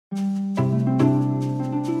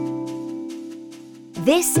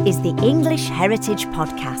This is the English Heritage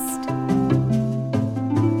Podcast.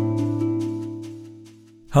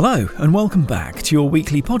 Hello and welcome back to your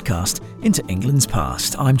weekly podcast into England's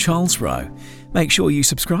past. I'm Charles Rowe. Make sure you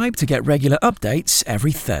subscribe to get regular updates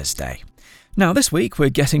every Thursday. Now this week we're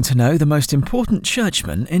getting to know the most important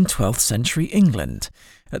churchman in 12th century England.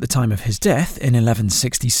 At the time of his death in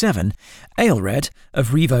 1167, Aelred of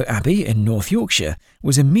Rievaulx Abbey in North Yorkshire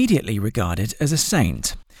was immediately regarded as a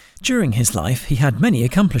saint. During his life, he had many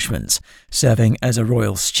accomplishments, serving as a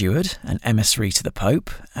royal steward, an emissary to the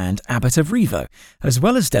Pope, and abbot of Rievaulx, as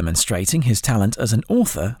well as demonstrating his talent as an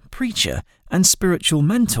author, preacher, and spiritual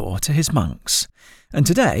mentor to his monks. And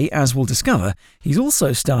today, as we'll discover, he's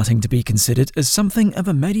also starting to be considered as something of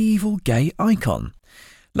a medieval gay icon.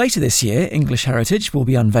 Later this year, English Heritage will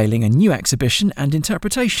be unveiling a new exhibition and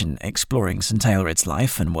interpretation exploring St Aelred's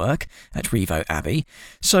life and work at Rievaulx Abbey.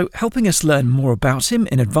 So, helping us learn more about him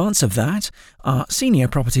in advance of that are Senior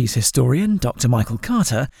Properties Historian Dr. Michael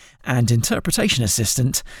Carter and Interpretation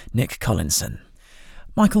Assistant Nick Collinson.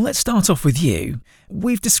 Michael, let's start off with you.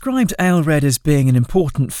 We've described Aelred as being an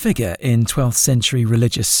important figure in 12th century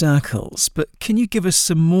religious circles, but can you give us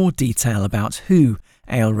some more detail about who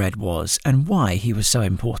Aelred was and why he was so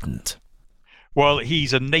important? Well,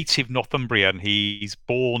 he's a native Northumbrian. He's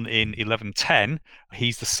born in 1110.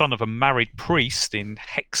 He's the son of a married priest in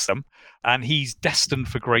Hexham, and he's destined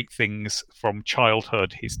for great things from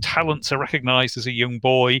childhood. His talents are recognised as a young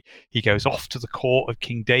boy. He goes off to the court of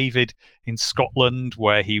King David in Scotland,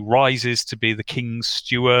 where he rises to be the king's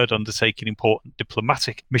steward, undertaking important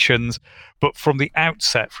diplomatic missions. But from the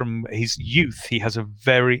outset, from his youth, he has a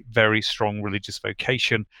very, very strong religious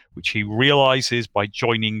vocation, which he realises by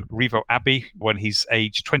joining Rievaulx Abbey when he's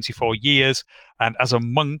aged 24 years. And as a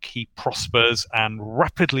monk, he prospers and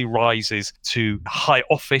rapidly rises to high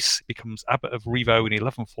office, becomes abbot of Rievaulx in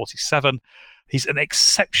 1147. He's an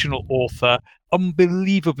exceptional author,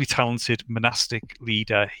 unbelievably talented monastic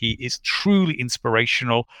leader. He is truly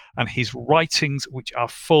inspirational, and his writings, which are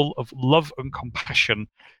full of love and compassion,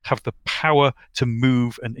 have the power to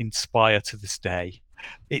move and inspire to this day.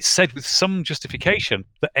 It's said with some justification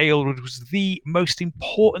that Aelred was the most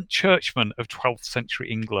important churchman of 12th century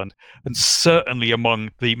England, and certainly among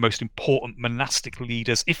the most important monastic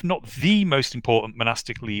leaders, if not the most important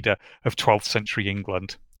monastic leader of 12th century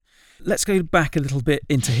England. Let's go back a little bit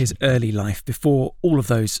into his early life before all of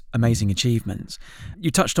those amazing achievements. You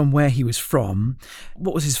touched on where he was from.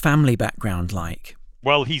 What was his family background like?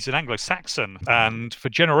 Well, he's an Anglo-Saxon, and for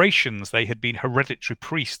generations they had been hereditary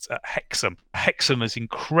priests at Hexham. Hexham is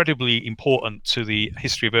incredibly important to the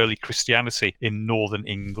history of early Christianity in northern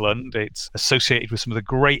England. It's associated with some of the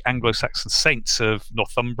great Anglo-Saxon saints of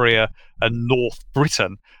Northumbria and North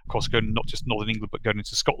Britain. Of course, going not just northern England, but going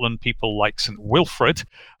into Scotland, people like St Wilfrid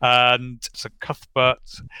and St Cuthbert.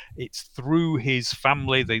 It's through his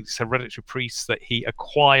family, these hereditary priests, that he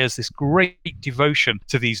acquires this great devotion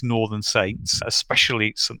to these northern saints,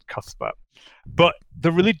 especially St Cuthbert. But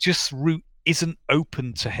the religious route isn't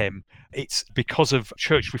open to him. It's because of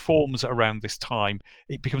church reforms around this time,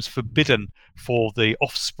 it becomes forbidden for the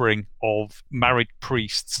offspring of married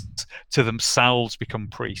priests to themselves become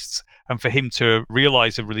priests. And for him to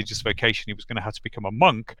realise a religious vocation, he was going to have to become a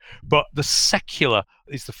monk. But the secular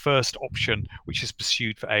is the first option which is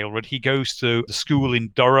pursued for Aelred. He goes to the school in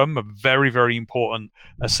Durham, a very, very important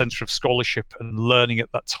centre of scholarship and learning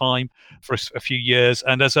at that time, for a few years.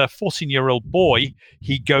 And as a 14-year-old boy,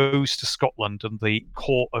 he goes to Scotland and the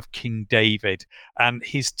court of King David. And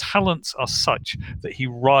his talents are such that he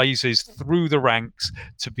rises through the ranks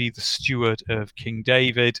to be the steward of King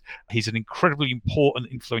David. He's an incredibly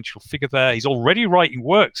important, influential figure there. He's already writing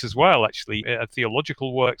works as well, actually,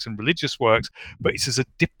 theological works and religious works, but it's as a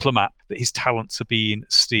diplomat that his talents are being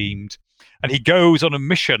esteemed. And he goes on a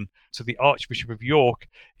mission to the Archbishop of York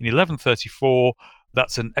in 1134.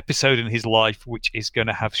 That's an episode in his life which is going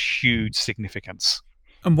to have huge significance.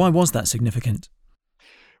 And why was that significant?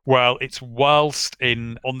 Well, it's whilst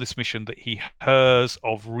on this mission that he hears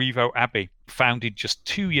of Rievaulx Abbey, founded just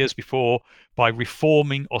 2 years before by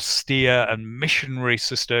reforming, austere and missionary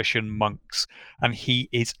Cistercian monks, and he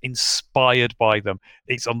is inspired by them.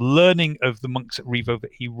 It's on learning of the monks at Rievaulx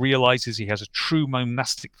that he realises he has a true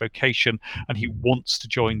monastic vocation and he wants to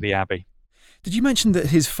join the abbey. Did you mention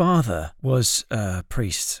that his father was a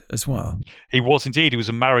priest as well? He was indeed. He was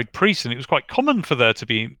a married priest, and it was quite common for there to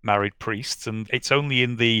be married priests. And it's only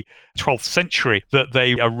in the 12th century that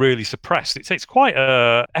they are really suppressed. It takes quite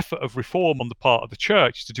an effort of reform on the part of the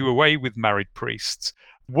church to do away with married priests.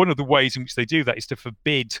 One of the ways in which they do that is to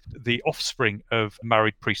forbid the offspring of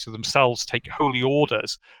married priests to themselves take holy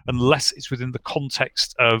orders unless it's within the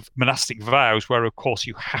context of monastic vows, where, of course,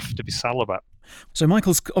 you have to be celibate. So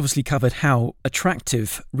Michael's obviously covered how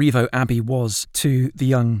attractive Rievaulx Abbey was to the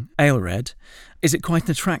young Aelred. Is it quite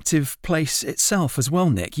an attractive place itself as well,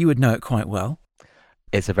 Nick? You would know it quite well.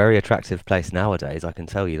 It's a very attractive place nowadays, I can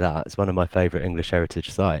tell you that. It's one of my favourite English heritage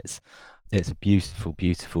sites. It's a beautiful,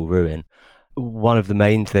 beautiful ruin. One of the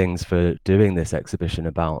main things for doing this exhibition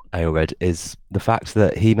about Aelred is the fact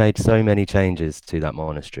that he made so many changes to that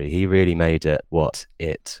monastery. He really made it what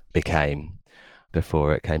it became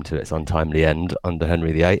before it came to its untimely end under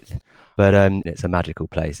Henry VIII. But it's a magical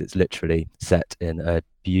place. It's literally set in a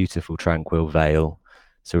beautiful, tranquil vale,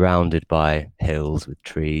 surrounded by hills with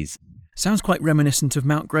trees. Sounds quite reminiscent of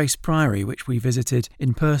Mount Grace Priory, which we visited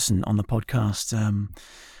in person on the podcast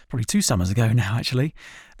probably 2 summers ago now, actually.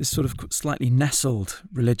 This sort of slightly nestled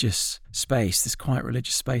religious space, this quiet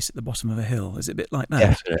religious space at the bottom of a hill. Is it a bit like that?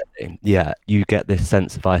 Definitely. Yeah, you get this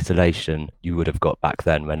sense of isolation you would have got back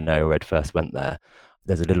then when Aelred first went there.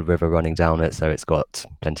 There's a little river running down it, so it's got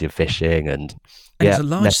plenty of fishing. And it's a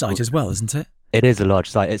large site as well, isn't it? It is a large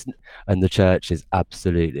site. And the church is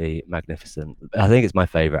absolutely magnificent. I think it's my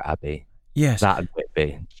favourite abbey. Yes. That and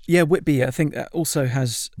Whitby. Yeah, Whitby, I think that also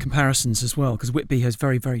has comparisons as well, because Whitby has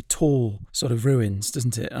very, very tall sort of ruins,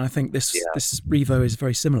 doesn't it? And I think this Rievaulx is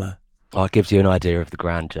very similar. Oh, it gives you an idea of the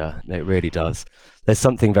grandeur. It really does. There's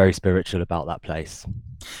something very spiritual about that place.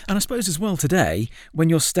 And I suppose as well today, when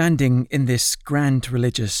you're standing in this grand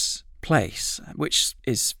religious place, which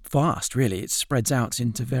is vast, really, it spreads out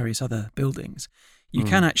into various other buildings, you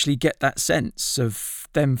can actually get that sense of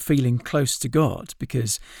them feeling close to God,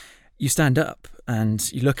 because you stand up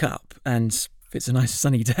and you look up, and if it's a nice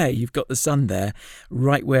sunny day, you've got the sun there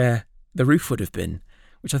right where the roof would have been,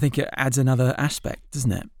 which I think it adds another aspect,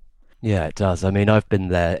 doesn't it? Yeah, it does. I mean, I've been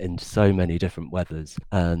there in so many different weathers,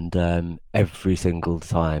 and every single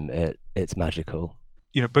time it's magical.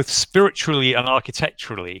 You know, both spiritually and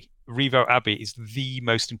architecturally, Rievaulx Abbey is the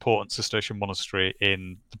most important Cistercian monastery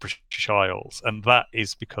in the British Isles, and that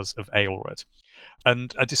is because of Aelred.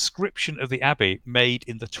 And a description of the abbey made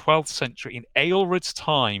in the 12th century in Aelred's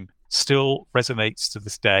time still resonates to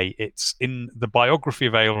this day. It's in the biography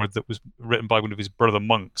of Aelred that was written by one of his brother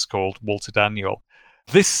monks called Walter Daniel.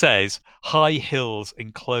 This says, "High hills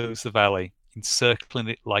enclose the valley, encircling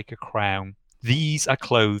it like a crown. These are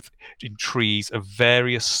clothed in trees of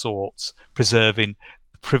various sorts, preserving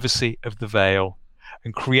the privacy of the vale,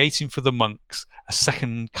 and creating for the monks a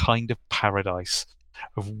second kind of paradise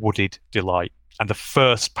of wooded delight." And the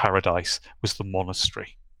first paradise was the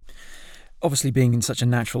monastery. Obviously, being in such a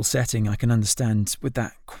natural setting, I can understand with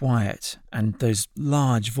that quiet and those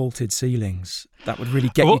large vaulted ceilings, that would really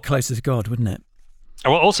get you closer to God, wouldn't it?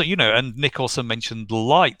 Well, also, you know, and Nick also mentioned the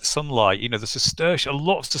light, the sunlight. You know, a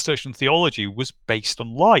lot of Cistercian theology was based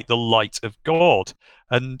on light, the light of God.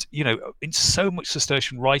 And, you know, in so much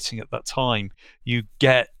Cistercian writing at that time, you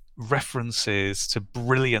get references to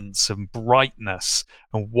brilliance and brightness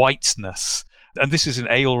and whiteness. And this is in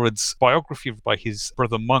Aelred's biography by his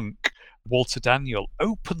brother monk, Walter Daniel,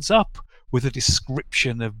 opens up with a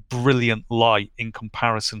description of brilliant light in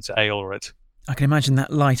comparison to Aelred. I can imagine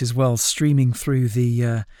that light as well streaming through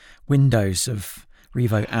the windows of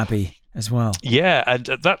Rievaulx Abbey as well. Yeah, and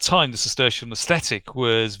at that time, the Cistercian aesthetic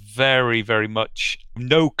was very, very much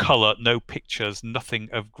no colour, no pictures, nothing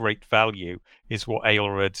of great value, is what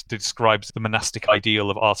Aelred describes the monastic ideal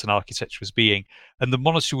of art and architecture as being. And the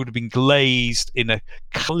monastery would have been glazed in a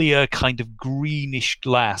clear kind of greenish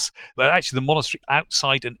glass. But actually, the monastery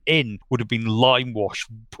outside and in would have been lime washed,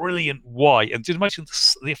 brilliant white. And just imagine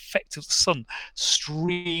the effect of the sun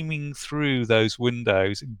streaming through those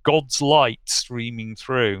windows, God's light streaming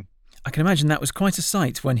through. I can imagine that was quite a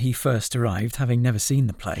sight when he first arrived, having never seen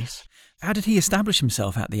the place. How did he establish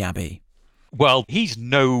himself at the Abbey? Well, he's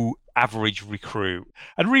no average recruit.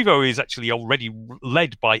 And Rievaulx is actually already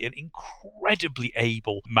led by an incredibly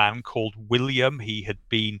able man called William. He had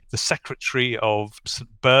been the secretary of St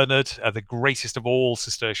Bernard, the greatest of all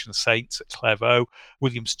Cistercian saints at Clairvaux.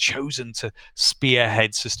 William's chosen to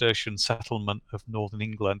spearhead Cistercian settlement of northern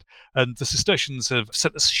England. And the Cistercians have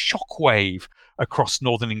sent a shockwave across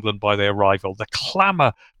northern England by their arrival. The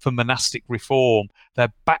clamour for monastic reform,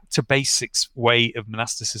 their back-to-basics way of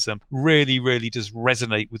monasticism really, really does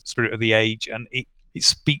resonate with the spirit of the age, and it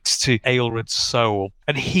speaks to Aelred's soul.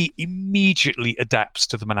 And he immediately adapts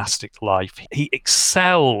to the monastic life. He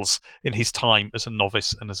excels in his time as a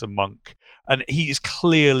novice and as a monk, and he is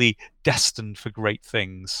clearly destined for great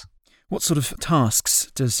things. What sort of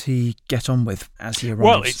tasks does he get on with as he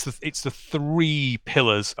arrives? Well, it's the three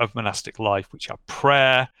pillars of monastic life, which are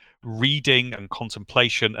prayer, reading and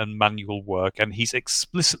contemplation, and manual work. And he's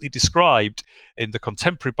explicitly described in the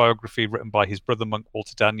contemporary biography written by his brother monk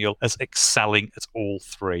Walter Daniel as excelling at all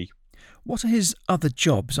three. What are his other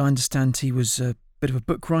jobs? I understand he was a bit of a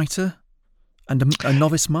book writer and a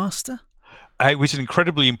novice master. He was an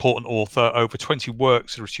incredibly important author. Over 20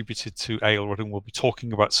 works are attributed to Aelred, and we'll be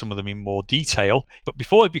talking about some of them in more detail. But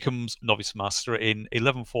before he becomes novice master in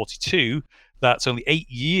 1142, that's only 8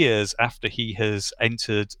 years after he has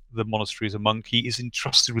entered the monastery as a monk, he is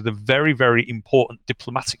entrusted with a very, very important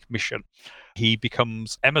diplomatic mission. He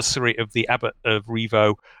becomes emissary of the abbot of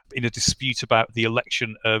Rievaulx in a dispute about the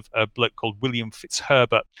election of a bloke called William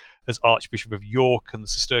Fitzherbert as Archbishop of York, and the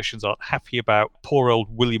Cistercians aren't happy about poor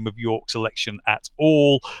old William of York's election at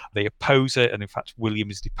all. They oppose it, and in fact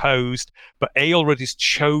William is deposed. But Aelred is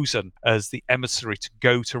chosen as the emissary to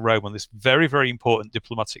go to Rome on this very, very important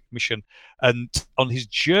diplomatic mission. And on his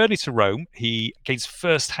journey to Rome, he gains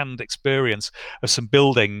first-hand experience of some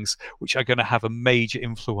buildings which are going to have a major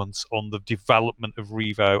influence on the development of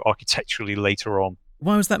Rievaulx architecturally later on.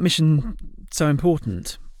 Why was that mission so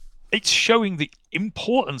important? It's showing the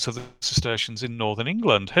importance of the Cistercians in northern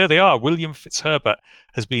England. Here they are. William Fitzherbert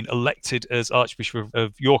has been elected as Archbishop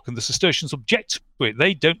of York, and the Cistercians object to it.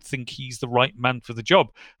 They don't think he's the right man for the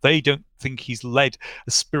job. They don't think he's led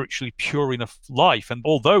a spiritually pure enough life. And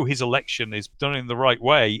although his election is done in the right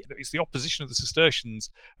way, it's the opposition of the Cistercians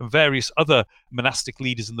and various other monastic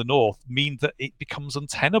leaders in the north mean that it becomes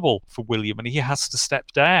untenable for William, and he has to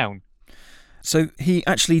step down. So he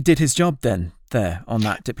actually did his job then, there on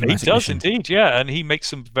that diplomatic mission? He does indeed, yeah. And he makes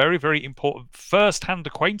some very, very important first-hand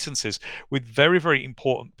acquaintances with very, very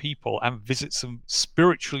important people and visits some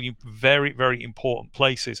spiritually very, very important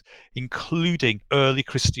places, including early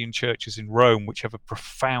Christian churches in Rome, which have a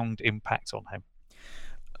profound impact on him.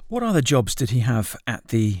 What other jobs did he have at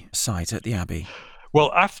the site, at the abbey?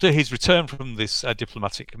 Well, after his return from this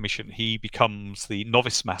diplomatic mission, he becomes the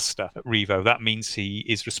novice master at Rievaulx. That means he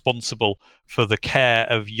is responsible for the care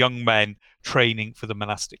of young men training for the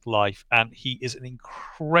monastic life. And he is an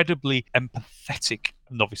incredibly empathetic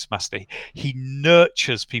novice master. He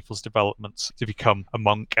nurtures people's developments to become a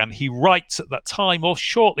monk. And he writes at that time, or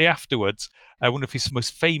shortly afterwards, one of his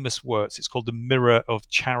most famous works. It's called The Mirror of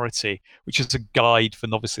Charity, which is a guide for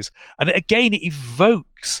novices. And again, it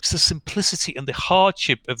evokes the simplicity and the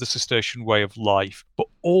hardship of the Cistercian way of life, but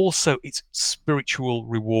also its spiritual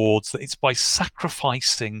rewards, that it's by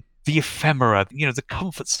sacrificing the ephemera, the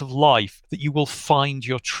comforts of life, that you will find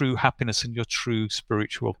your true happiness and your true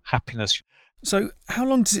spiritual happiness. So how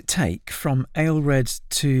long does it take from Aelred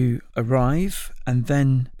to arrive and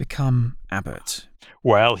then become abbot?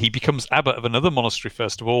 Well, he becomes abbot of another monastery,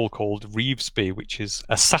 first of all, called Revesby, which is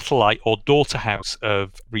a satellite or daughter house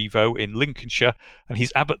of Rievaulx in Lincolnshire. And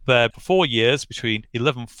he's abbot there for 4 years, between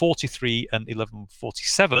 1143 and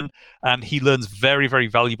 1147. And he learns very, very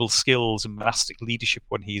valuable skills and monastic leadership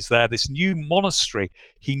when he's there. This new monastery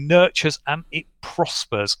he nurtures, and it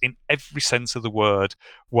prospers in every sense of the word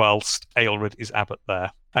whilst Aelred is abbot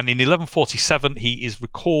there. And in 1147, he is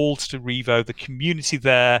recalled to Rievaulx. The community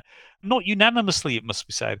there, not unanimously, it must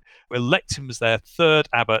be said, elect him as their third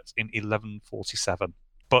abbot in 1147.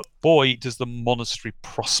 But boy, does the monastery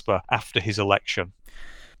prosper after his election.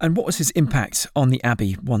 And what was his impact on the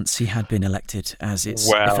abbey once he had been elected as its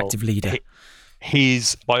effective leader?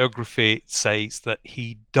 His biography says that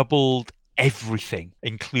he doubled everything,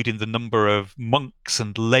 including the number of monks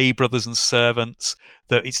and lay brothers and servants.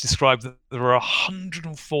 That it's described that there are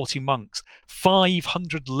 140 monks,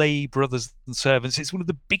 500 lay brothers and servants. It's one of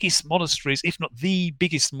the biggest monasteries, if not the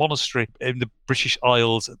biggest monastery in the British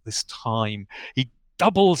Isles at this time. He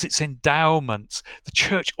doubles its endowments, the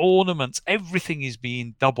church ornaments, everything is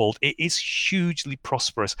being doubled. It is hugely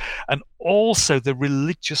prosperous. And also the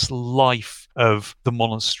religious life of the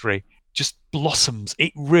monastery just blossoms.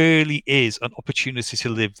 It really is an opportunity to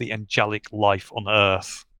live the angelic life on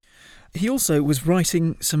earth. He also was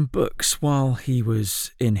writing some books while he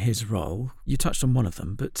was in his role. You touched on one of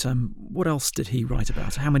them, but what else did he write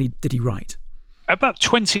about? How many did he write? About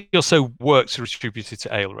 20 or so works are attributed to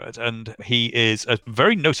Aelred, and he is a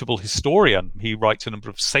very notable historian. He writes a number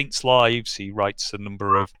of saints' lives, he writes a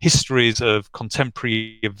number of histories of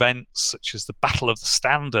contemporary events, such as the Battle of the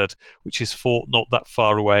Standard, which is fought not that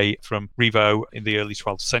far away from Rievaulx in the early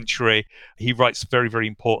 12th century. He writes very, very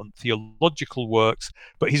important theological works,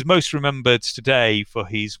 but he's most remembered today for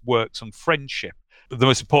his works on friendship, the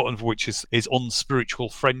most important of which is on spiritual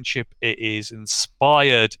friendship. It is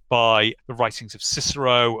inspired by the writings of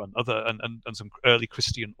Cicero and other and some early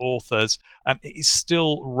Christian authors, and it is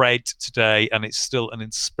still read today, and it's still an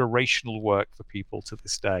inspirational work for people to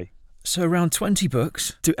this day. So around 20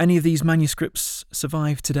 books. Do any of these manuscripts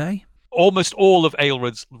survive today? Almost all of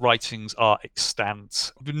Aelred's writings are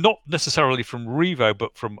extant, not necessarily from Rievaulx,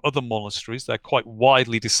 but from other monasteries. They're quite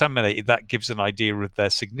widely disseminated. That gives an idea of their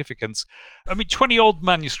significance. 20-odd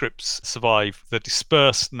manuscripts survive. They're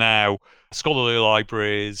dispersed now. Scholarly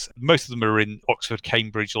libraries, most of them are in Oxford,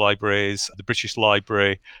 Cambridge libraries, the British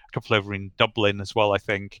Library, a couple over in Dublin as well, I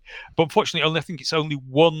think. But unfortunately, I think it's only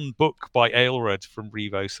one book by Aelred from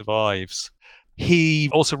Rievaulx survives. He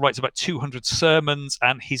also writes about 200 sermons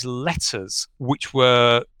and his letters, which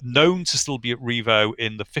were known to still be at Rievaulx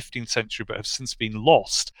in the 15th century but have since been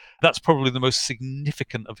lost. That's probably the most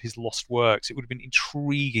significant of his lost works. It would have been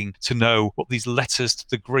intriguing to know what these letters to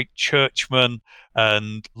the great churchmen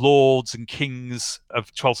and lords and kings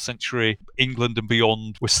of 12th century England and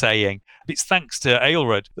beyond were saying. It's thanks to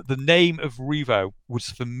Aelred that the name of Rievaulx was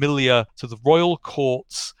familiar to the royal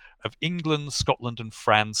courts of England, Scotland, and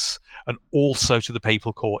France, and also to the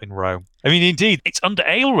papal court in Rome. Indeed, it's under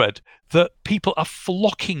Aelred that people are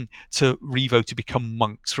flocking to Rievaulx to become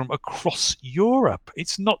monks from across Europe.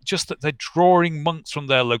 It's not just that they're drawing monks from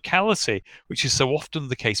their locality, which is so often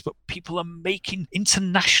the case, but people are making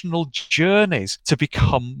international journeys to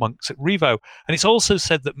become monks at Rievaulx. And it's also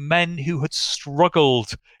said that men who had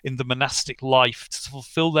struggled in the monastic life to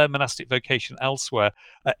fulfill their monastic vocation elsewhere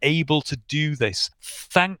are able to do this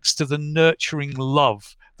thanks to the nurturing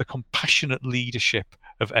love, the compassionate leadership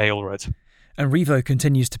of Aelred. And Rievaulx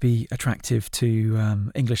continues to be attractive to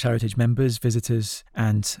English Heritage members, visitors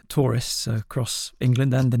and tourists across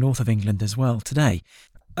England and the north of England as well today.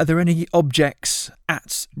 Are there any objects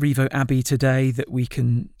at Rievaulx Abbey today that we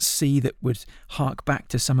can see that would hark back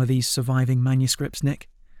to some of these surviving manuscripts, Nick?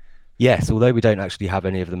 Yes, although we don't actually have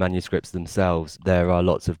any of the manuscripts themselves, there are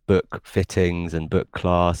lots of book fittings and book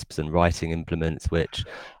clasps and writing implements which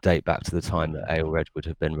date back to the time that Aelred would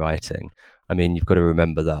have been writing. You've got to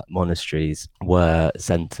remember that monasteries were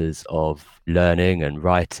centres of learning and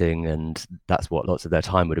writing, and that's what lots of their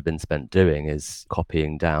time would have been spent doing, is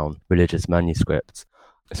copying down religious manuscripts.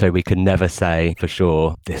 So we can never say for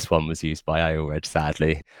sure this one was used by Aelred,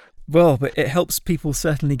 sadly. Well, but it helps people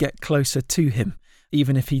certainly get closer to him,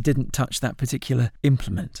 even if he didn't touch that particular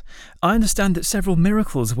implement. I understand that several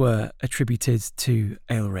miracles were attributed to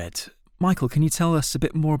Aelred. Michael, can you tell us a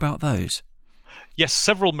bit more about those? Yes,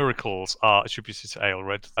 several miracles are attributed to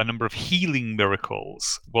Aelred. A number of healing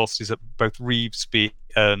miracles. Whilst he's at both Revesby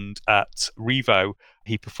and at Rievaulx,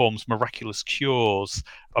 he performs miraculous cures.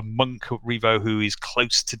 A monk at Rievaulx who is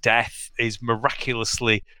close to death is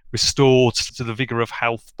miraculously restored to the vigour of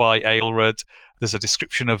health by Aelred. There's a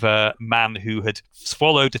description of a man who had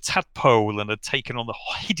swallowed a tadpole and had taken on the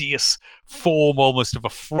hideous form almost of a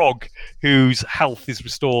frog, whose health is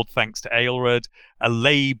restored thanks to Aelred. A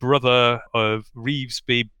lay brother of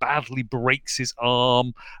Revesby badly breaks his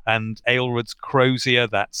arm, and Aelred's crozier,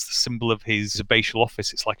 that's the symbol of his abbatial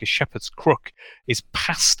office, it's like a shepherd's crook, is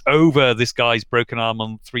passed over this guy's broken arm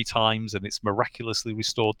on 3 times, and it's miraculously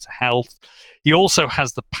restored to health. He also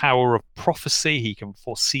has the power of prophecy. He can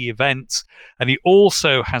foresee events, and he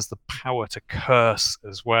also has the power to curse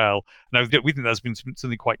as well. Now, we think that's been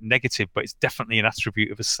something quite negative, but it's definitely an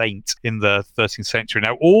attribute of a saint in the 13th century.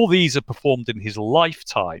 Now, all these are performed in his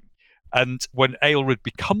lifetime, and when Aelred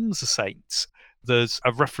becomes a saint, there's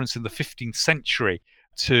a reference in the 15th century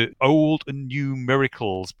to old and new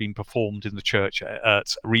miracles being performed in the church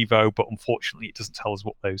at Rievaulx, but unfortunately it doesn't tell us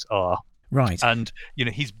what those are. Right. And,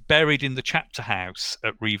 he's buried in the chapter house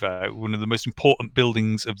at Rievaulx, one of the most important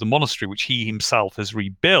buildings of the monastery, which he himself has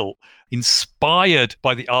rebuilt, inspired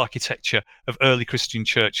by the architecture of early Christian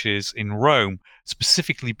churches in Rome,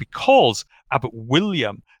 specifically because Abbot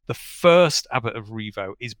William, the first abbot of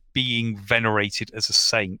Rievaulx, is being venerated as a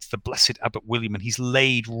saint, the blessed Abbot William, and he's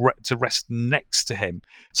laid to rest next to him.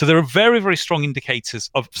 So there are very, very strong indicators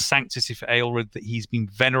of sanctity for Aelred, that he's been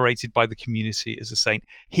venerated by the community as a saint.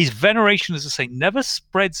 His veneration as a saint never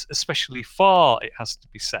spreads especially far, it has to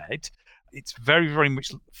be said. It's very, very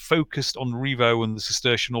much focused on Rievaulx and the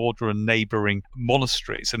Cistercian order and neighbouring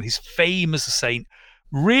monasteries, and his fame as a saint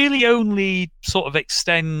really only sort of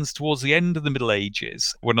extends towards the end of the Middle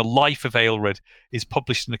Ages, when a life of Aelred is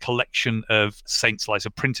published in a collection of saints' lives, a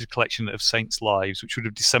printed collection of saints' lives, which would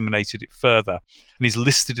have disseminated it further, and is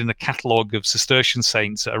listed in a catalogue of Cistercian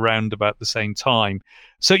saints around about the same time.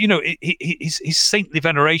 So, his saintly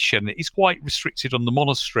veneration is quite restricted on the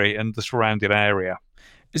monastery and the surrounding area.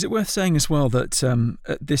 Is it worth saying as well that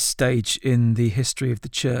at this stage in the history of the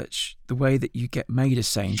church, the way that you get made a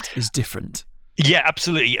saint is different? Yeah,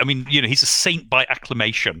 absolutely. I mean, he's a saint by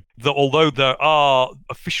acclamation. Although there are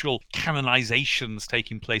official canonizations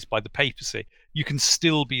taking place by the papacy, you can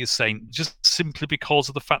still be a saint just simply because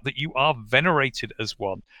of the fact that you are venerated as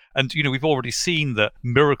one. And, we've already seen that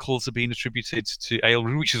miracles are being attributed to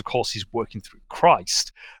Aelred, which, of course, is working through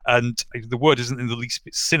Christ. And the word isn't in the least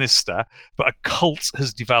bit sinister, but a cult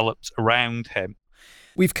has developed around him.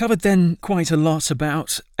 We've covered then quite a lot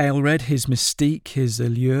about Aelred, his mystique, his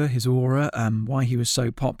allure, his aura, why he was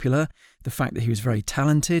so popular, the fact that he was very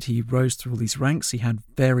talented. He rose through all these ranks. He had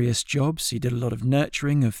various jobs. He did a lot of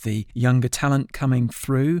nurturing of the younger talent coming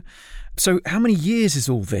through. So how many years is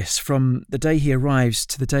all this from the day he arrives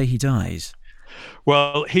to the day he dies?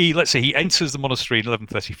 Well, he enters the monastery in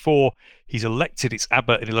 1134. He's elected its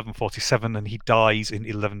abbot in 1147, and he dies in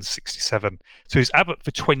 1167. So he's abbot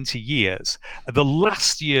for 20 years. The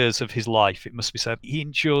last years of his life, it must be said, he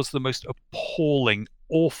endures the most appalling,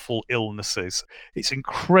 awful illnesses. It's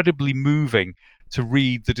incredibly moving to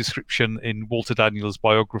read the description in Walter Daniel's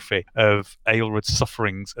biography of Aelred's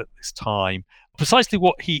sufferings at this time. Precisely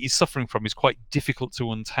what he is suffering from is quite difficult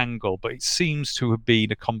to untangle, but it seems to have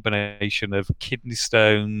been a combination of kidney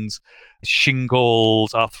stones,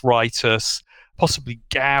 shingles, arthritis, possibly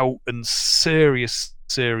gout, and serious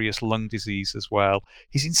lung disease as well.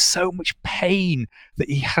 He's in so much pain that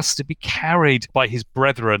he has to be carried by his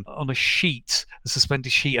brethren on a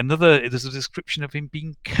suspended sheet. There's a description of him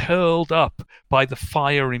being curled up by the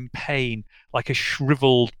fire in pain, like a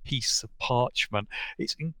shriveled piece of parchment.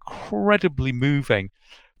 It's incredibly moving.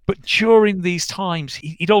 But during these times,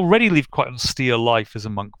 he'd already lived quite an austere life as a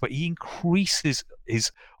monk, but he increases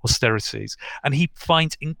his austerities and he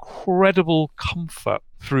finds incredible comfort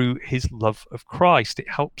through his love of Christ. It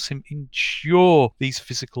helps him endure these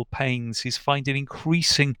physical pains. He's finding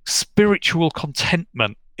increasing spiritual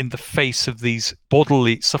contentment in the face of these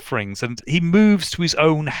bodily sufferings. And he moves to his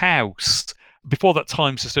own house. Before that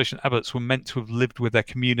time, Cistercian abbots were meant to have lived with their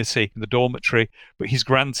community in the dormitory, but he's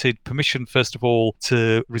granted permission, first of all,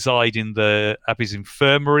 to reside in the abbey's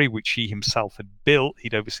infirmary, which he himself had built.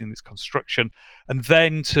 He'd overseen its construction, and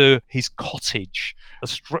then to his cottage, a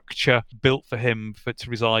structure built for him to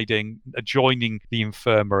reside in, adjoining the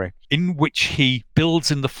infirmary, in which he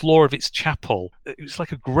builds in the floor of its chapel. It was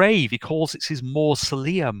like a grave. He calls it his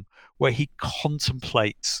mausoleum, where he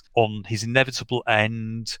contemplates on his inevitable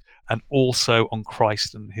end and also on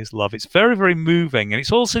Christ and his love. It's very, very moving. And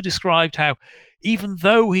it's also described how, even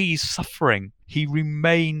though he's suffering, he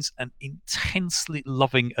remains an intensely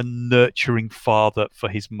loving and nurturing father for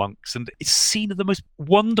his monks. And it's seen as the most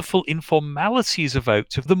wonderful informality is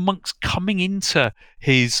evoked of the monks coming into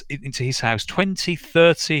his house, 20,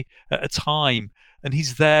 30 at a time. And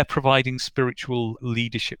he's there providing spiritual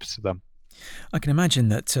leadership to them. I can imagine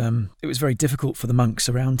that it was very difficult for the monks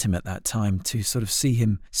around him at that time to sort of see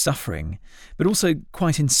him suffering, but also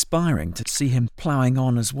quite inspiring to see him ploughing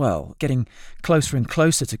on as well, getting closer and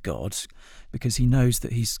closer to God because he knows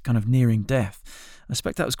that he's kind of nearing death. I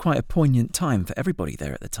expect that was quite a poignant time for everybody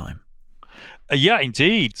there at the time. Yeah,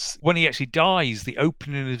 indeed. When he actually dies, the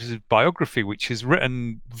opening of his biography, which is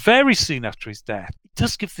written very soon after his death, it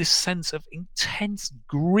does give this sense of intense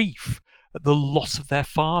grief at the loss of their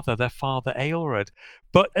father Aelred.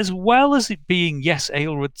 But as well as it being, yes,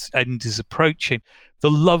 Aelred's end is approaching, the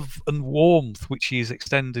love and warmth which he is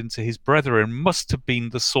extending to his brethren must have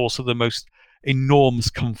been the source of the most enormous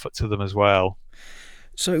comfort to them as well.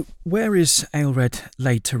 So where is Aelred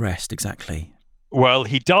laid to rest exactly? Well,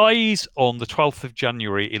 he dies on the 12th of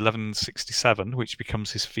January, 1167, which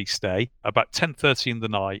becomes his feast day, about 10:30 in the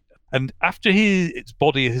night. And after his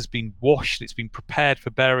body has been washed, it's been prepared for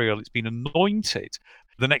burial, it's been anointed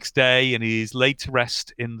the next day, and he is laid to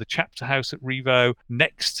rest in the chapter house at Rievaulx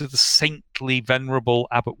next to the saintly, venerable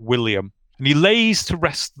Abbot William. And he lays to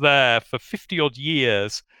rest there for 50-odd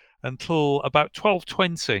years until about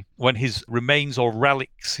 1220, when his remains or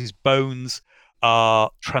relics, his bones,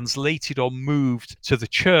 are translated or moved to the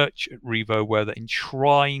church at Rievaulx, where they're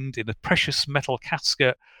enshrined in a precious metal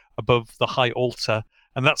casket above the high altar.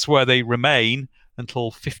 And that's where they remain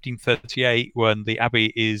until 1538, when the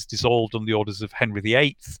abbey is dissolved on the orders of Henry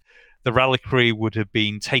VIII. The reliquary would have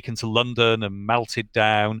been taken to London and melted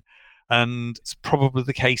down. And it's probably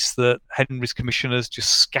the case that Henry's commissioners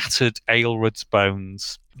just scattered Aelred's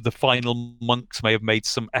bones. The final monks may have made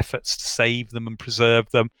some efforts to save them and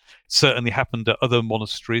preserve them. It certainly happened at other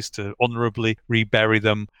monasteries to honourably rebury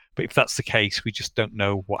them. But if that's the case, we just don't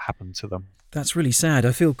know what happened to them. That's really sad.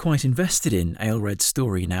 I feel quite invested in Aelred's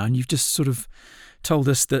story now, and you've just sort of told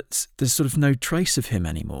us that there's sort of no trace of him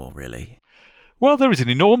anymore, really. Well, there is an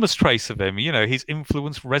enormous trace of him. His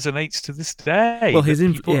influence resonates to this day. Well,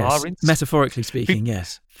 Yes, metaphorically speaking,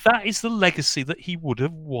 yes. That is the legacy that he would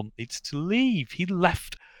have wanted to leave. He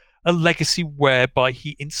left a legacy whereby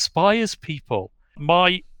he inspires people.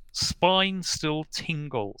 My spine still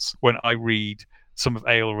tingles when I read some of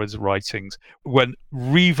Aelred's writings, when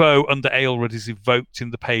Rievaulx under Aelred is evoked in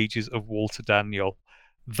the pages of Walter Daniel.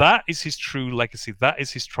 That is his true legacy. That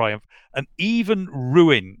is his triumph. And even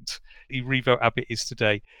ruined, Rievaulx Abbey is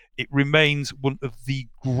today, it remains one of the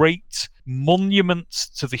great monuments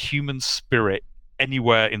to the human spirit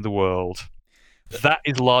anywhere in the world. That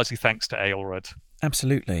is largely thanks to Aelred.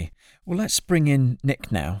 Absolutely. Well, let's bring in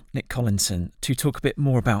Nick now, Nick Collinson, to talk a bit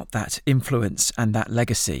more about that influence and that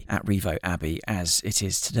legacy at Rievaulx Abbey as it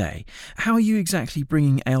is today. How are you exactly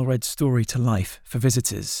bringing Aelred's story to life for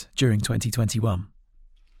visitors during 2021?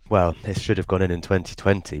 Well, it should have gone in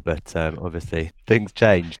 2020, but obviously things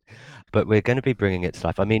changed. But we're going to be bringing it to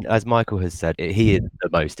life. I mean, as Michael has said, he is the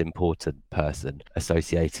most important person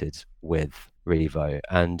associated with Rievaulx,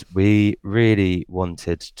 and we really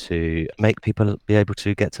wanted to make people be able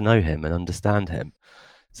to get to know him and understand him.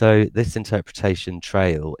 So this interpretation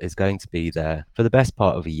trail is going to be there for the best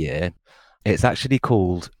part of a year. It's actually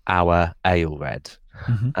called Our Aelred.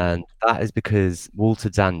 Mm-hmm. And that is because Walter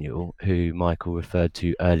Daniel, who Michael referred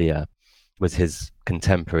to earlier, was his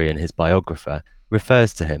contemporary and his biographer,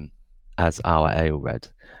 refers to him as Our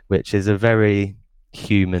Aelred, which is a very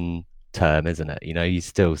human term, isn't it?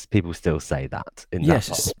 People still say that in that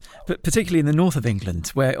yes, but particularly in the north of England,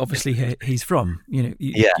 where obviously he's from. Yes,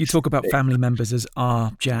 you talk about family members as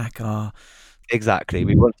our Jack, our. Exactly.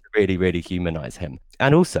 We want to really, really humanize him.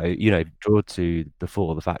 And also, draw to the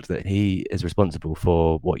fore the fact that he is responsible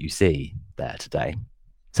for what you see there today.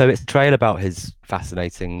 So it's a trail about his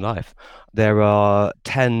fascinating life. There are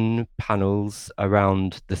 10 panels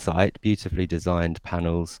around the site, beautifully designed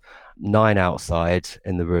panels, 9 outside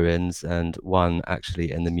in the ruins and 1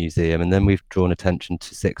 actually in the museum. And then we've drawn attention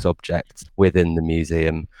to 6 objects within the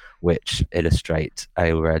museum which illustrate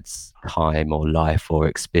Aelred's time or life or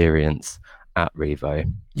experience at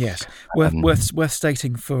Rievaulx. Yes, worth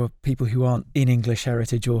stating for people who aren't in English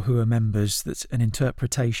heritage or who are members that an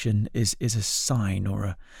interpretation is a sign or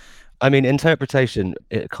a. I mean, interpretation,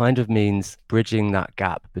 it kind of means bridging that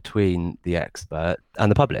gap between the expert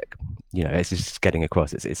and the public. It's just getting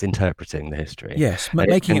across. It's interpreting the history. Yes,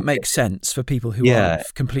 making it make sense for people who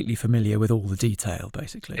aren't completely familiar with all the detail,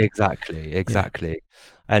 basically. Exactly. Yeah.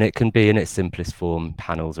 And it can be in its simplest form,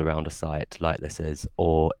 panels around a site like this is,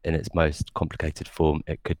 or in its most complicated form,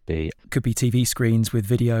 it could be TV screens with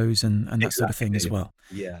videos and that sort of thing as well.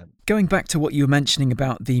 Yeah. Going back to what you were mentioning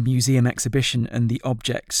about the museum exhibition and the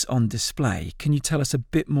objects on display, can you tell us a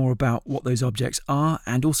bit more about what those objects are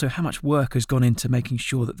and also how much work has gone into making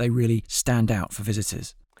sure that they really stand out for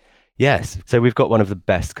visitors? Yes. So we've got one of the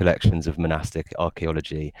best collections of monastic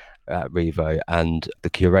archaeology at Rievaulx, and the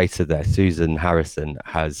curator there, Susan Harrison,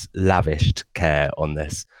 has lavished care on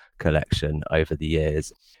this collection over the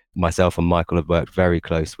years. Myself and Michael have worked very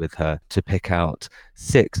close with her to pick out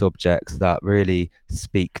 6 objects that really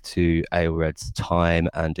speak to Aelred's time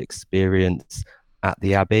and experience at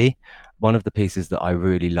the Abbey. One of the pieces that I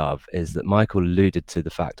really love is that Michael alluded to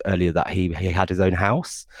the fact earlier that he had his own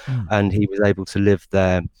house and he was able to live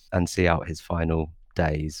there and see out his final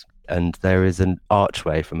days. And there is an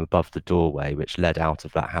archway from above the doorway which led out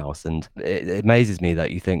of that house. And it amazes me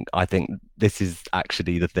that I think this is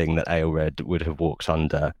actually the thing that Aelred would have walked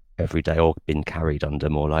under every day, or been carried under,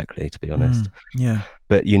 more likely, to be honest. Yeah.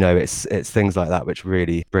 But it's things like that which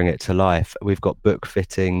really bring it to life. We've got book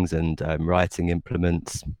fittings and writing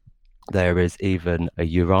implements. There is even a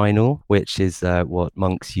urinal, which is what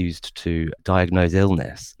monks used to diagnose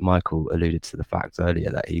illness. Michael alluded to the fact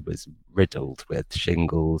earlier that he was riddled with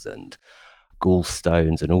shingles and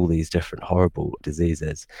gallstones and all these different horrible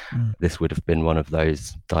diseases. This would have been one of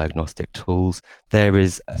those diagnostic tools. There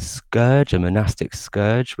is a scourge, a monastic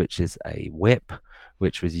scourge, which is a whip,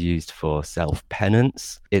 which was used for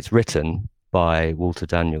self-penance. It's written by Walter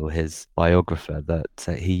Daniel, his biographer,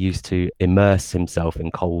 that he used to immerse himself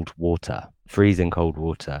in cold water, freezing cold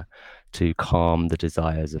water, to calm the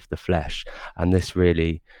desires of the flesh. And this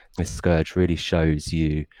scourge really shows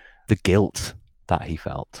you the guilt that he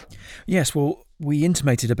felt. Yes, well, we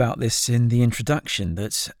intimated about this in the introduction,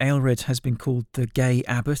 that Aelred has been called the gay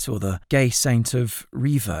abbot or the gay saint of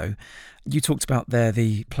Rievaulx. You talked about there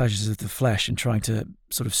the pleasures of the flesh and trying to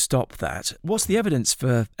sort of stop that. What's the evidence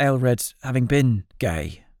for Aelred having been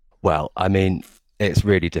gay? Well, I mean, It's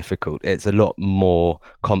really difficult. It's a lot more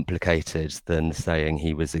complicated than saying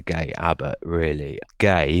he was a gay abbot, really.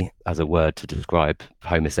 Gay, as a word to describe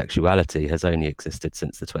homosexuality, has only existed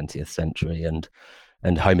since the 20th century, and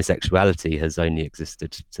homosexuality has only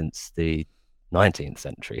existed since the 19th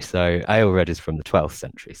century. So Aelred is from the 12th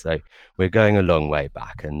century. So we're going a long way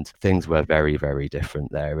back, and things were very, very different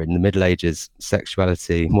there. In the Middle Ages,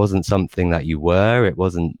 sexuality wasn't something that you were, it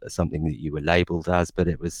wasn't something that you were labelled as, but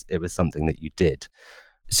it was something that you did.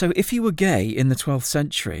 So if you were gay in the 12th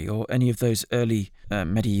century or any of those early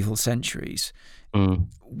medieval centuries,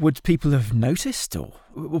 would people have noticed, or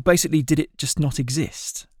basically did it just not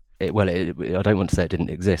exist? I don't want to say it didn't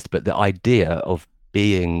exist, but the idea of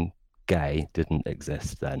being gay didn't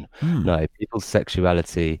exist then. No, people's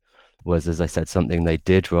sexuality was, as I said, something they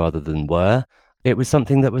did rather than were. It was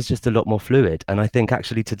something that was just a lot more fluid. And I think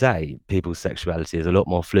actually today, people's sexuality is a lot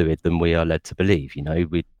more fluid than we are led to believe. You know,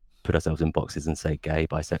 we put ourselves in boxes and say gay,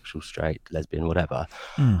 bisexual, straight, lesbian, whatever.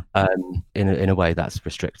 In a way that's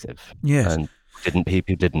restrictive. Yes. And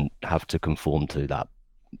people didn't have to conform to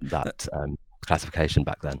that classification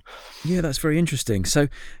back then. Yeah, that's very interesting. So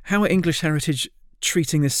how are English Heritage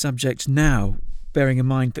treating this subject now, bearing in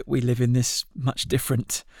mind that we live in this much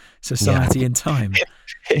different society and time?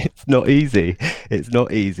 It's not easy. It's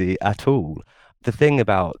not easy at all. The thing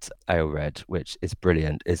about Aelred, which is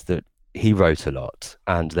brilliant, is that he wrote a lot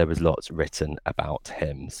and there was lots written about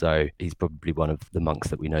him. So he's probably one of the monks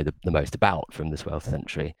that we know the most about from the 12th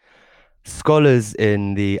century. Scholars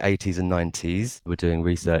in the 80s and 90s were doing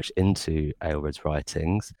research into Aelred's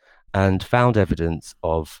writings and found evidence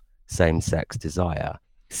of same-sex desire.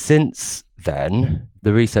 Since then,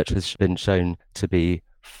 the research has been shown to be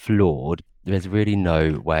flawed. There's really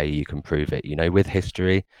no way you can prove it. You know, with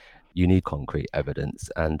history, you need concrete evidence.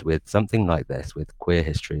 And with something like this, with queer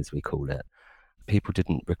history, as we call it, people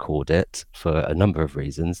didn't record it for a number of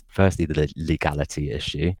reasons. Firstly, the legality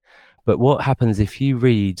issue. But what happens if you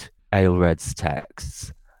read Aelred's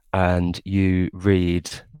texts and you read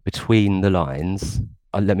between the lines?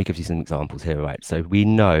 Let me give you some examples here, right? So we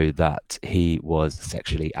know that he was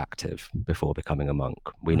sexually active before becoming a monk.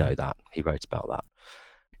 We know that. He wrote about that.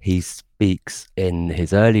 He speaks in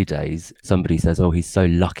his early days. Somebody says, oh, he's so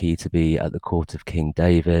lucky to be at the court of King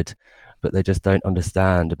David, but they just don't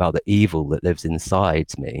understand about the evil that lives inside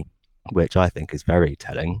me, which I think is very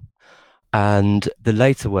telling. And the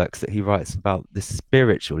later works that he writes about the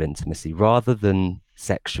spiritual intimacy, rather than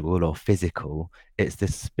sexual or physical, it's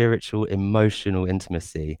this spiritual, emotional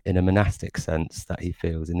intimacy in a monastic sense that he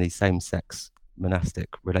feels in these same-sex monastic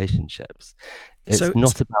relationships. It's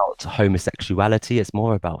not about homosexuality, it's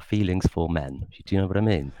more about feelings for men. Do you know what I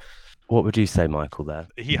mean? What would you say, Michael, there?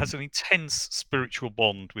 He has an intense spiritual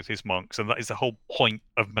bond with his monks, and that is the whole point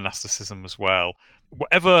of monasticism as well.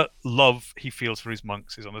 Whatever love he feels for his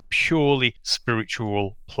monks is on a purely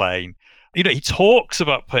spiritual plane. You know, he talks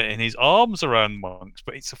about putting his arms around monks,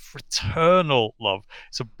 but it's a fraternal love.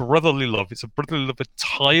 It's a brotherly love. It's a brotherly love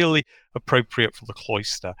entirely appropriate for the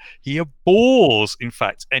cloister. He abhors, in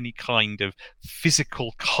fact, any kind of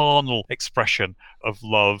physical, carnal expression of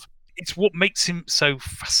love. It's what makes him so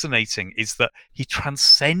fascinating is that he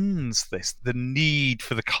transcends the need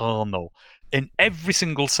for the carnal, in every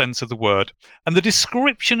single sense of the word. And the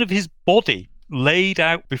description of his body laid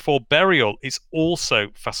out before burial is also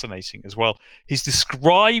fascinating as well. He's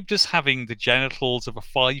described as having the genitals of a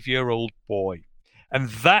 5-year-old boy. And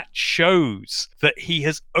that shows that he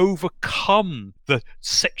has overcome the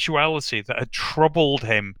sexuality that had troubled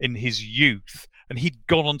him in his youth. And he'd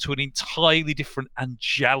gone on to an entirely different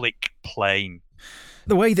angelic plane.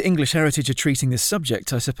 The way that English Heritage are treating this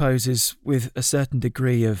subject, I suppose, is with a certain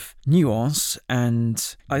degree of nuance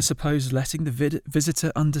and, I suppose, letting the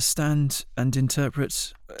visitor understand and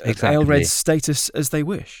interpret Aelred's status as they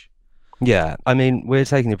wish. Yeah, I mean, we're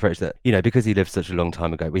taking the approach that, you know, because he lived such a long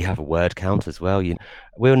time ago, we have a word count as well. You know,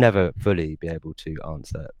 we'll never fully be able to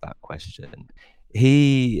answer that question.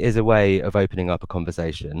 He is a way of opening up a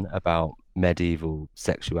conversation about medieval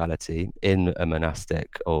sexuality in a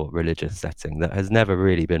monastic or religious setting that has never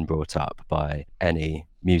really been brought up by any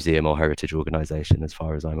museum or heritage organization, as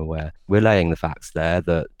far as I'm aware. We're laying the facts there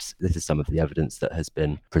that this is some of the evidence that has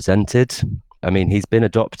been presented. I mean, he's been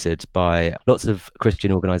adopted by lots of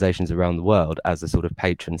Christian organizations around the world as a sort of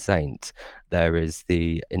patron saint. There is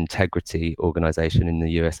the Integrity organization in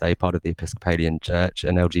the USA, part of the Episcopalian Church,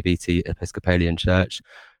 an LGBT Episcopalian church.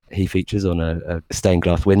 He features on a stained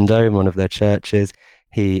glass window in one of their churches.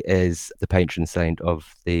 He is the patron saint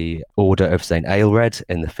of the Order of St Aelred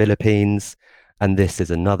in the Philippines. And this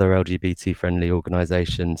is another LGBT-friendly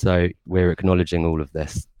organization. So we're acknowledging all of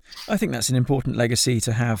this. I think that's an important legacy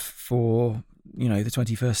to have for, the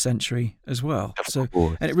 21st century as well.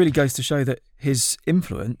 And it really goes to show that his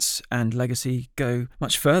influence and legacy go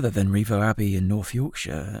much further than Rievaulx Abbey in North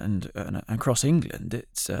Yorkshire and across England.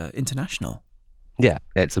 It's international. Yeah,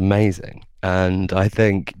 it's amazing. And I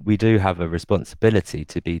think we do have a responsibility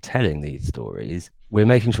to be telling these stories. We're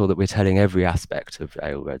making sure that we're telling every aspect of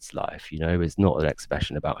Aelred's life. It's not an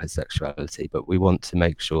expression about his sexuality, but we want to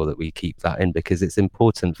make sure that we keep that in because it's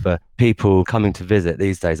important for people coming to visit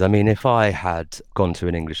these days. I mean, if I had gone to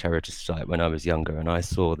an English heritage site when I was younger and I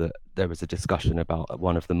saw that there was a discussion about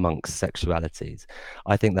one of the monks' sexualities,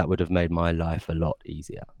 I think that would have made my life a lot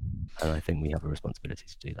easier. And I think we have a responsibility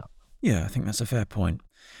to do that. Yeah, I think that's a fair point.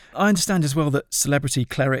 I understand as well that celebrity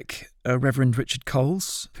cleric Reverend Richard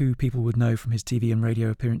Coles, who people would know from his TV and radio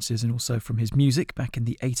appearances and also from his music back in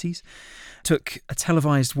the 80s, took a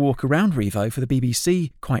televised walk around Rievaulx for the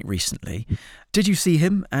BBC quite recently. Did you see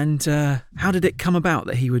him, and how did it come about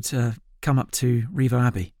that he would come up to Rievaulx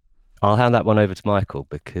Abbey? I'll hand that one over to Michael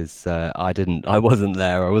because I wasn't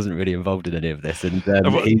there. I wasn't really involved in any of this. And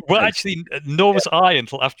actually, nor was I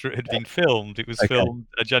until after it had been filmed. It was filmed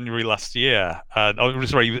January last year.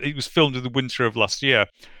 It was filmed in the winter of last year.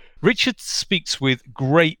 Richard speaks with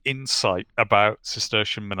great insight about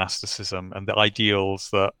Cistercian monasticism and the ideals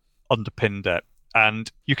that underpinned it.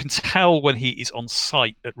 And you can tell when he is on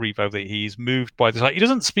site at Rievaulx that he is moved by the site. He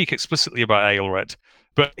doesn't speak explicitly about Aelred,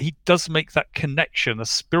 but he does make that connection, a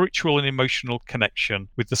spiritual and emotional connection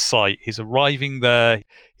with the site. He's arriving there.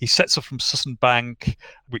 He sets off from Sutton Bank,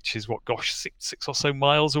 which is, six or so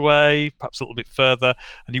miles away, perhaps a little bit further.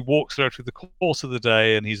 And he walks there through the course of the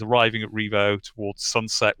day, and he's arriving at Rievaulx towards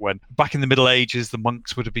sunset when, back in the Middle Ages, the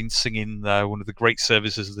monks would have been singing one of the great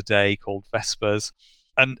services of the day called Vespers.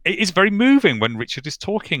 And it is very moving when Richard is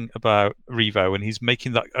talking about Rievaulx and he's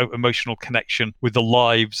making that emotional connection with the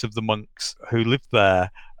lives of the monks who lived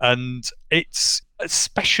there. And it's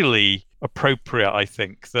especially appropriate, I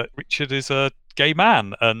think, that Richard is a gay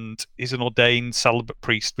man and is an ordained celibate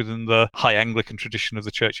priest within the high Anglican tradition of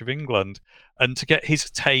the Church of England. And to get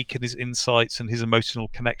his take and his insights and his emotional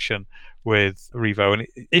connection with Rievaulx.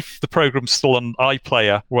 And if the programme's still on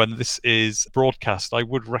iPlayer when this is broadcast, I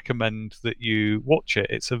would recommend that you watch it.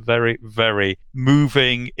 It's a very, very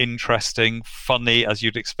moving, interesting, funny, as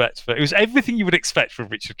you'd expect. It was everything you would expect from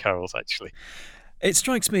Richard Coles, actually. It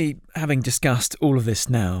strikes me, having discussed all of this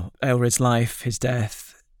now, Aelred's life, his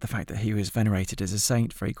death, the fact that he was venerated as a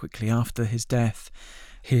saint very quickly after his death,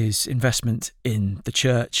 his investment in the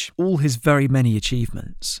church, all his very many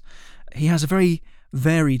achievements. He has a very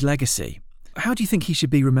varied legacy. How do you think he should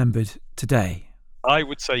be remembered today? I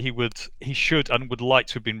would say he should and would like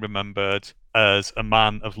to have been remembered as a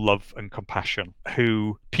man of love and compassion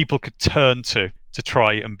who people could turn to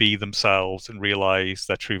try and be themselves and realise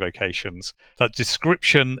their true vocations. That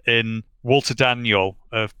description in Walter Daniel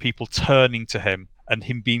of people turning to him and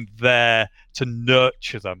him being there to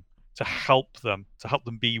nurture them, to help them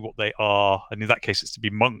be what they are. And in that case, it's to be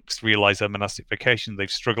monks, realise their monastic vocation. They've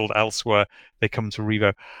struggled elsewhere. They come to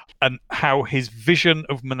Rievaulx. And how his vision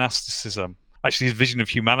of monasticism, actually his vision of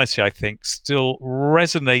humanity, I think, still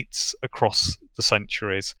resonates across the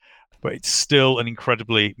centuries. But it's still an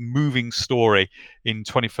incredibly moving story in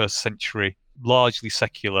 21st century, largely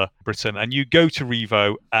secular Britain. And you go to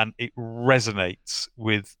Rievaulx and it resonates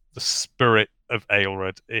with the spirit of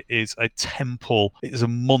Aelred. It is a temple. It is a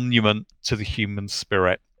monument to the human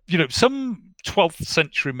spirit. Some 12th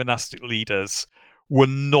century monastic leaders were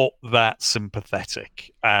not that sympathetic.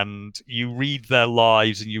 And you read their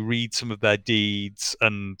lives and you read some of their deeds,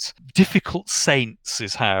 and difficult saints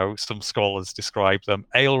is how some scholars describe them.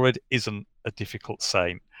 Aelred isn't a difficult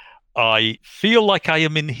saint. I feel like I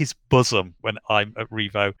am in his bosom when I'm at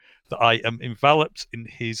Rievaulx, that I am enveloped in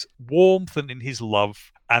his warmth and in his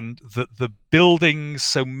love, and that the buildings,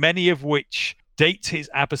 so many of which date his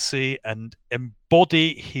abbacy and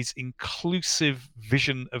embody his inclusive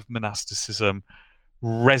vision of monasticism,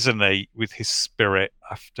 resonate with his spirit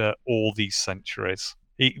after all these centuries.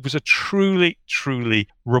 He was a truly, truly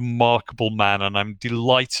remarkable man, and I'm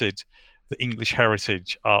delighted that English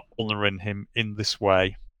Heritage are honouring him in this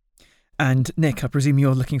way. And Nick, I presume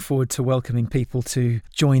you're looking forward to welcoming people to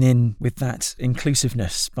join in with that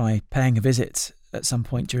inclusiveness by paying a visit at some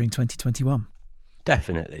point during 2021.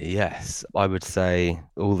 Definitely, yes. I would say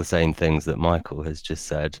all the same things that Michael has just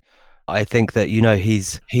said. I think that,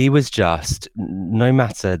 he was just, no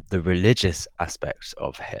matter the religious aspect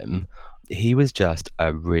of him, he was just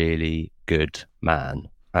a really good man.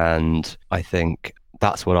 And I think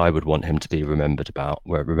That's what I would want him to be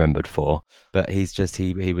remembered for. But he's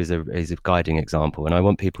a guiding example, and I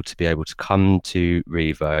want people to be able to come to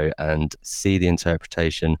Rievaulx and see the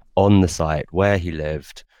interpretation on the site where he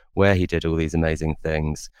lived, where he did all these amazing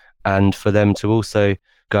things, and for them to also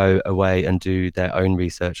go away and do their own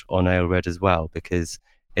research on Aelred as well, because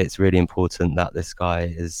it's really important that this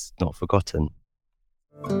guy is not forgotten.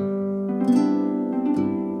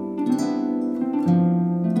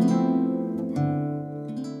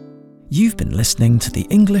 You've been listening to the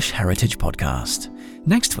English Heritage Podcast.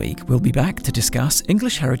 Next week, we'll be back to discuss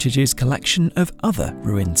English Heritage's collection of other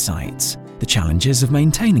ruined sites, the challenges of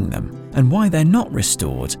maintaining them, and why they're not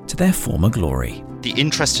restored to their former glory. The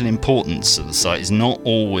interest and importance of the site is not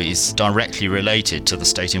always directly related to the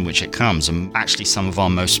state in which it comes, and actually some of our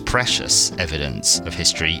most precious evidence of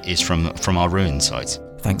history is from our ruined sites.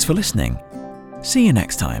 Thanks for listening. See you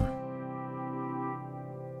next time.